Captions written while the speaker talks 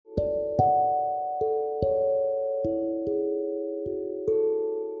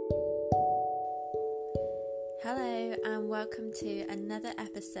welcome to another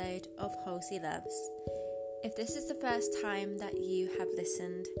episode of Halsey Loves. If this is the first time that you have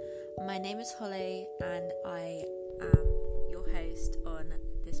listened, my name is Holly and I am your host on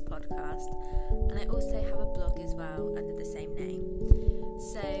this podcast, and I also have a blog as well under the same name.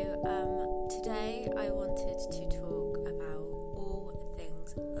 So today I wanted to talk about all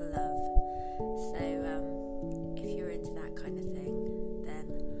things love. So if you're into that kind of thing, then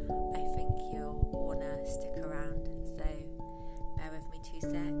I think you'll want to stick around. So bear with me 2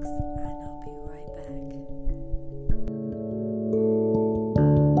 secs and I'll be right back.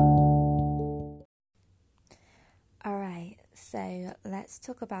 Alright, so let's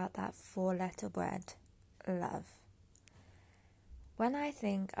talk about that 4-letter word, love. When I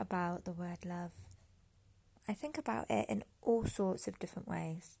think about the word love, I think about it in all sorts of different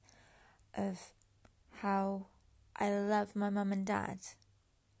ways. Of how I love my mum and dad.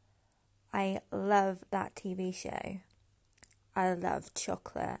 I love that TV show. I love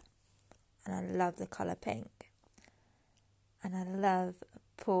chocolate. And I love the colour pink. And I love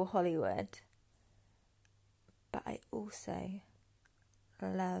Paul Hollywood. But I also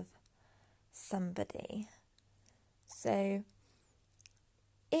love somebody. So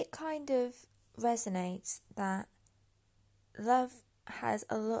it kind of resonates that love has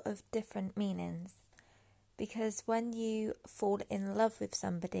a lot of different meanings. Because when you fall in love with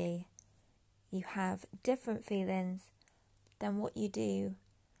somebody, you have different feelings than what you do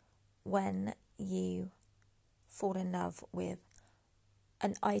when you fall in love with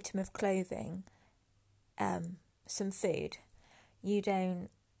an item of clothing, some food. You don't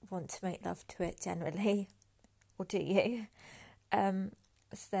want to make love to it generally, or do you?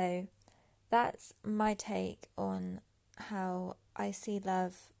 So that's my take on how I see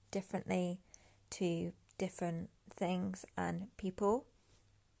love differently to different things and people.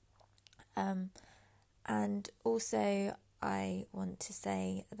 And also I want to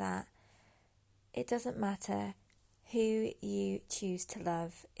say that it doesn't matter who you choose to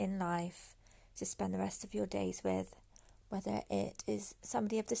love in life to spend the rest of your days with, whether it is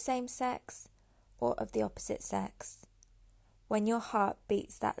somebody of the same sex or of the opposite sex. When your heart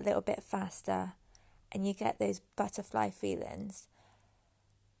beats that little bit faster and you get those butterfly feelings,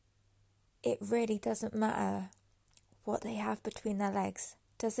 it really doesn't matter what they have between their legs.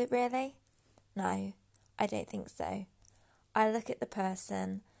 Does it really? No, I don't think so. I look at the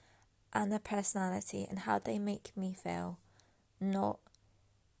person and their personality and how they make me feel, not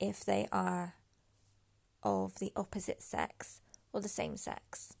if they are of the opposite sex or the same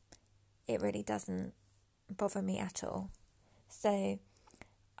sex. It really doesn't bother me at all. So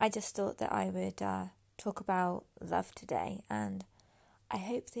I just thought that I would talk about love today, and I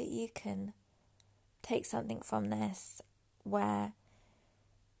hope that you can take something from this where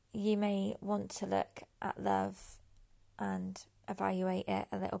you may want to look at love and evaluate it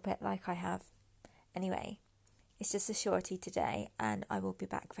a little bit like I have. Anyway, it's just a shorty today and I will be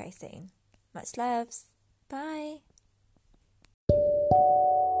back very soon. Much loves. Bye.